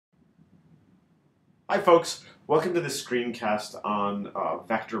Hi folks, welcome to this screencast on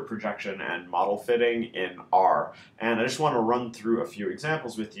vector projection and model fitting in R. And I just want to run through a few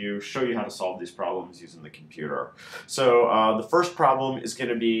examples with you, show you how to solve these problems using the computer. So the first problem is going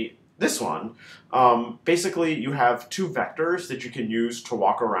to be this one. Basically you have two vectors that you can use to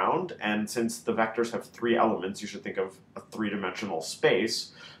walk around, and since the vectors have three elements, you should think of a three-dimensional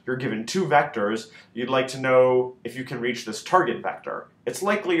space. You're given two vectors. You'd like to know if you can reach this target vector. It's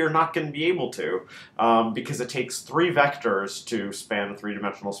likely you're not going to be able to because it takes three vectors to span a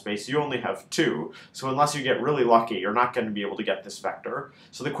three-dimensional space. You only have two, so unless you get really lucky, you're not going to be able to get this vector.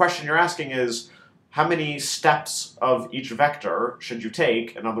 So the question you're asking is, how many steps of each vector should you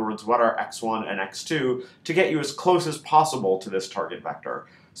take? In other words, what are x1 and x2 to get you as close as possible to this target vector?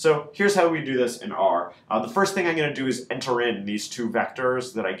 So here's how we do this in R. The first thing I'm going to do is enter in these two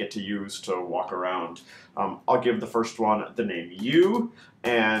vectors that I get to use to walk around. I'll give the first one the name u,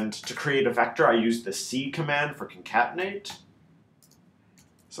 and to create a vector I use the C command for concatenate.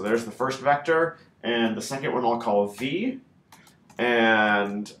 So there's the first vector, and the second one I'll call v,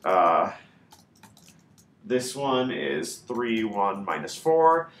 and this one is 3, 1, minus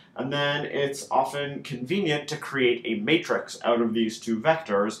 4, and then it's often convenient to create a matrix out of these two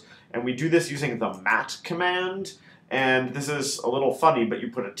vectors, and we do this using the mat command. And this is a little funny, but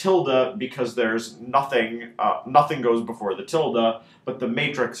you put a tilde because there's nothing, nothing goes before the tilde, but the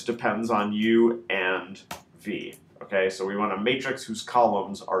matrix depends on u and v. Okay, so we want a matrix whose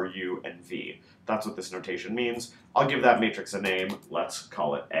columns are u and v. That's what this notation means. I'll give that matrix a name. Let's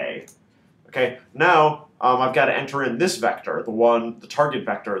call it A. Okay, now I've got to enter in this vector, the target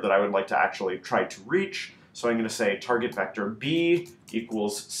vector that I would like to actually try to reach. So I'm going to say target vector B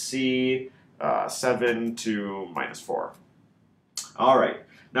equals C 7 to minus 4. All right,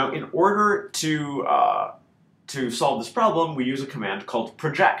 now in order to solve this problem, we use a command called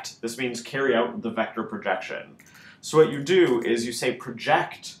project. This means carry out the vector projection. So what you do is you say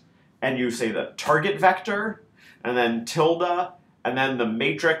project, and you say the target vector, and then tilde, and then the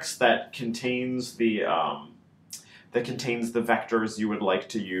matrix that contains the vectors you would like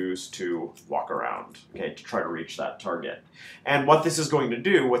to use to walk around, okay, to try to reach that target. And what this is going to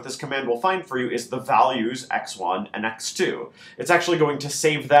do, what this command will find for you, is the values x1 and x2. It's actually going to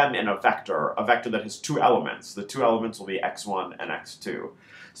save them in a vector that has two elements. The two elements will be x1 and x2.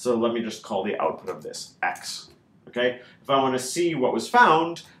 So let me just call the output of this x, okay? If I want to see what was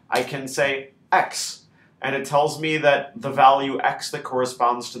found, I can say x. And it tells me that the value x that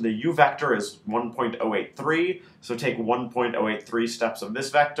corresponds to the u vector is 1.083, so take 1.083 steps of this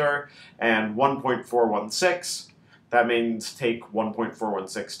vector, and 1.416, that means take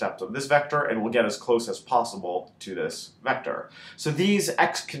 1.416 steps of this vector, and we'll get as close as possible to this vector. So these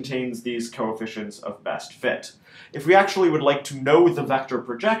x contains these coefficients of best fit. If we actually would like to know the vector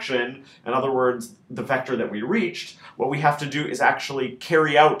projection, in other words, the vector that we reached, what we have to do is actually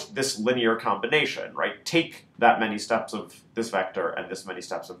carry out this linear combination, right? Take that many steps of this vector and this many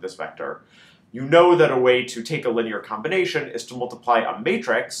steps of this vector. You know that a way to take a linear combination is to multiply a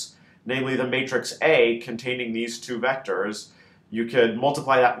matrix, namely the matrix A containing these two vectors. You could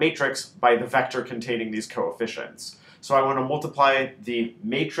multiply that matrix by the vector containing these coefficients. So I want to multiply the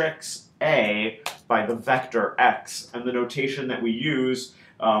matrix A by the vector x, and the notation that we use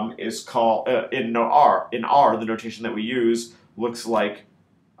is called, in R, the notation that we use looks like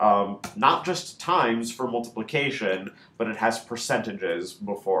not just times for multiplication, but it has percentages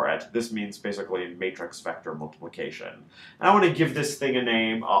before it. This means basically matrix vector multiplication. And I want to give this thing a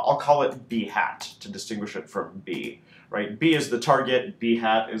name. I'll call it B hat to distinguish it from B. Right? B is the target, B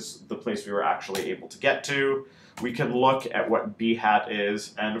hat is the place we were actually able to get to. We can look at what B hat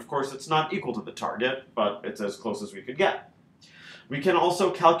is, and of course it's not equal to the target, but it's as close as we could get. We can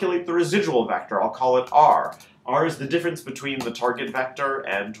also calculate the residual vector. I'll call it R. R is the difference between the target vector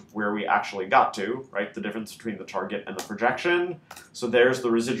and where we actually got to, right? The difference between the target and the projection. So there's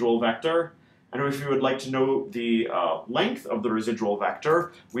the residual vector. And if we would like to know the length of the residual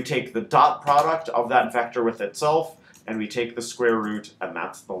vector, we take the dot product of that vector with itself, and we take the square root, and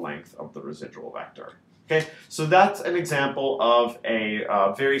that's the length of the residual vector. Okay, so that's an example of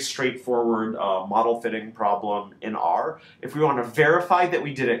a very straightforward model fitting problem in R. If we want to verify that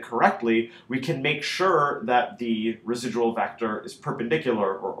we did it correctly, we can make sure that the residual vector is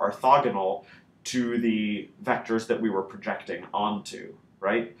perpendicular or orthogonal to the vectors that we were projecting onto,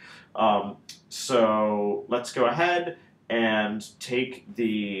 right? So let's go ahead and take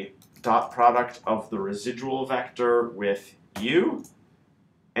the dot product of the residual vector with u,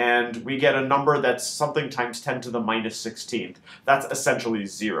 and we get a number that's something times 10 to the minus 16th. That's essentially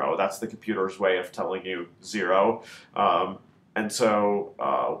 0. That's the computer's way of telling you 0. And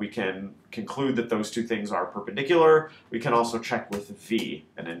so we can conclude that those two things are perpendicular. We can also check with v,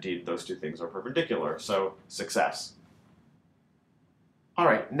 and indeed those two things are perpendicular, so success. All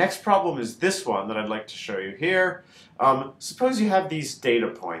right, next problem is this one that I'd like to show you here. Suppose you have these data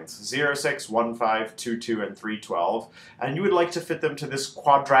points, 0, 6, 1, 5, 2, 2, and 3, 12, and you would like to fit them to this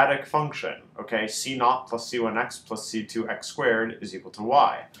quadratic function, okay? C0 plus C1x plus C2x squared is equal to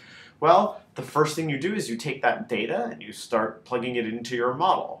y. Well, the first thing you do is you take that data and you start plugging it into your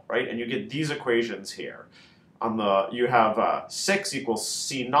model, right? And you get these equations here. You have 6 equals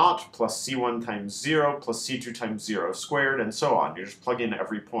C0 plus C1 times 0 plus C2 times 0 squared, and so on. You just plug in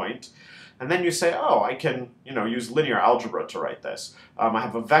every point. And then you say, oh, I can use linear algebra to write this. I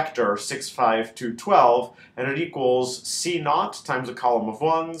have a vector 6, 5, 2, 12, and it equals C0 times a column of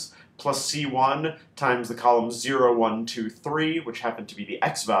 1s plus C1 times the columns 0, 1, 2, 3, which happen to be the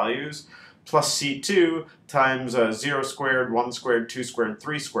x values, plus C2 times 0 squared, 1 squared, 2 squared,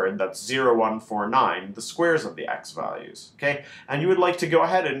 3 squared, that's 0, 1, 4, 9, the squares of the x values, okay? And you would like to go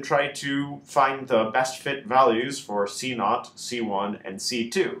ahead and try to find the best fit values for C0, C1, and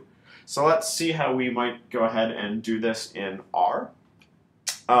C2. So let's see how we might go ahead and do this in R.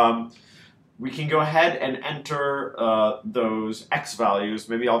 We can go ahead and enter those x values.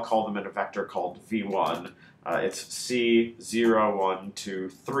 Maybe I'll call them in a vector called v1. It's C0, 1, 2,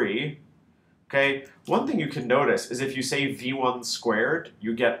 3. Okay, one thing you can notice is if you say v1 squared,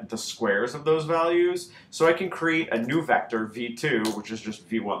 you get the squares of those values. So I can create a new vector, v2, which is just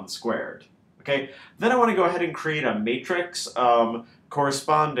v1 squared. Okay, then I want to go ahead and create a matrix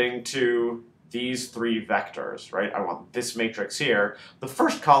corresponding to these three vectors, right? I want this matrix here. The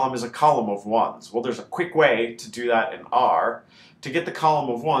first column is a column of 1s. Well, there's a quick way to do that in R. To get the column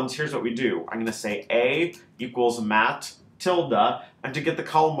of 1s, here's what we do. I'm going to say A equals mat tilde, and to get the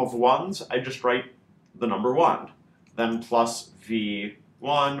column of 1s, I just write the number 1, then plus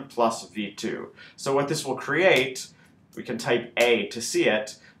V1 plus V2. So what this will create, we can type A to see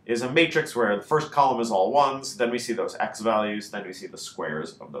it, is a matrix where the first column is all 1s, then we see those x values, then we see the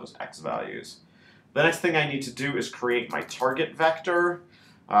squares of those x values. The next thing I need to do is create my target vector.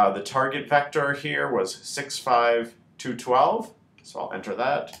 The target vector here was 6, 5, 2, 12, so I'll enter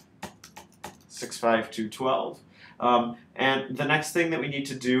that, 6, 5, 2, 12. And the next thing that we need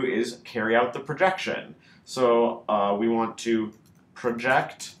to do is carry out the projection. So we want to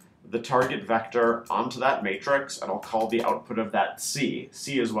project the target vector onto that matrix, and I'll call the output of that C.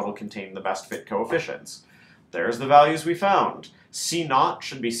 C is what will contain the best fit coefficients. There's the values we found. C0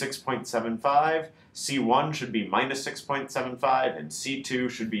 should be 6.75, C1 should be minus 6.75, and C2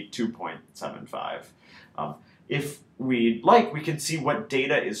 should be 2.75. If we'd like, we can see what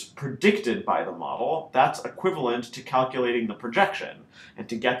data is predicted by the model. That's equivalent to calculating the projection. And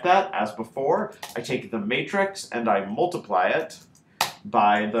to get that, as before, I take the matrix and I multiply it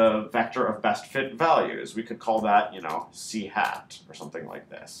by the vector of best fit values. We could call that, C hat or something like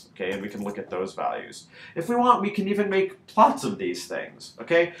this, okay? And we can look at those values. If we want, we can even make plots of these things,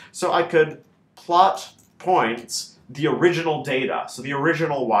 okay? So I could plot points, the original data. So the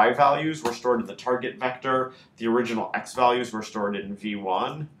original y values were stored in the target vector. The original x values were stored in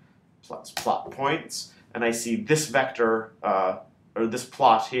v1. Let's plot points. And I see this vector, or this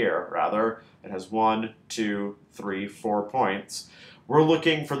plot here, rather. It has 1, 2, 3, 4 points. We're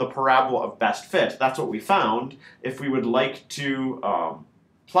looking for the parabola of best fit. That's what we found. If we would like to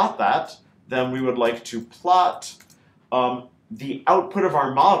plot that, then we would like to plot the output of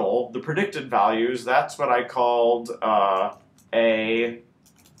our model, the predicted values. That's what I called A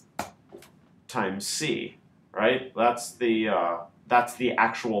times C, right? That's the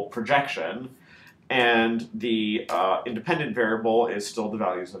actual projection. And the independent variable is still the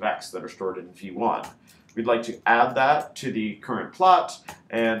values of x that are stored in v1. We'd like to add that to the current plot,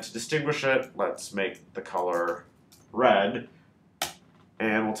 and to distinguish it, let's make the color red,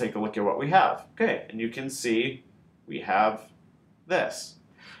 and we'll take a look at what we have. Okay, and you can see we have this.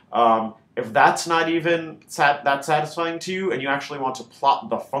 If that's not even that satisfying to you, and you actually want to plot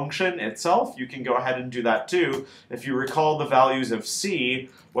the function itself, you can go ahead and do that too. If you recall the values of c,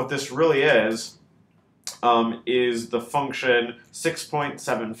 what this really is the function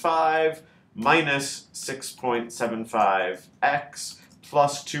 6.75 minus 6.75x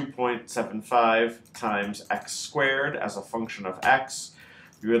plus 2.75 times x squared as a function of x.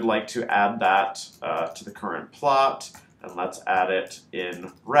 We would like to add that to the current plot, and let's add it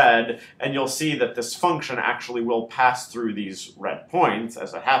in red. And you'll see that this function actually will pass through these red points,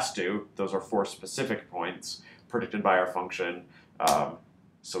 as it has to. Those are 4 specific points predicted by our function.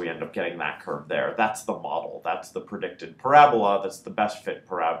 So we end up getting that curve there. That's the model. That's the predicted parabola. That's the best fit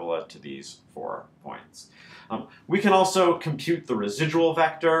parabola to these 4 points. We can also compute the residual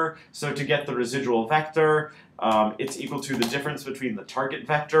vector. So to get the residual vector, it's equal to the difference between the target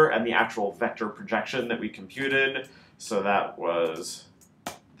vector and the actual vector projection that we computed. So that was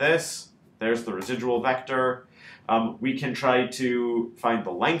this. There's the residual vector. We can try to find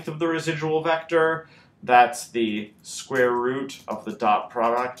the length of the residual vector. That's the square root of the dot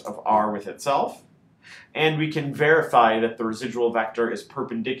product of r with itself. And we can verify that the residual vector is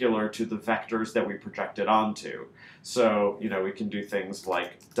perpendicular to the vectors that we projected onto. So, we can do things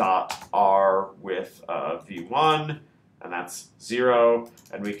like dot r with v1, and that's 0,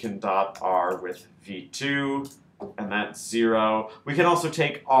 and we can dot r with v2, and that's 0. We can also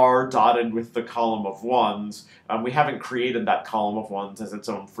take r dotted with the column of 1s. We haven't created that column of 1s as its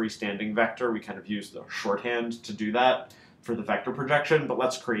own freestanding vector. We kind of used the shorthand to do that for the vector projection, but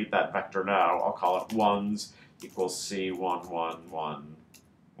let's create that vector now. I'll call it 1s equals c1, 1, 1,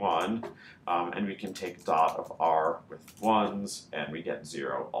 1. And we can take dot of r with 1s, and we get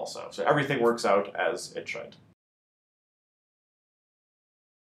 0 also. So everything works out as it should.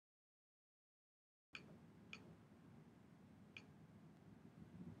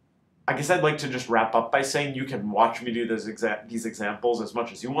 I guess I'd like to just wrap up by saying you can watch me do these examples as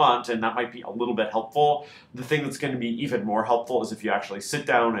much as you want, and that might be a little bit helpful. The thing that's going to be even more helpful is if you actually sit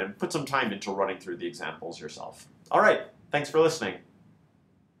down and put some time into running through the examples yourself. All right, thanks for listening.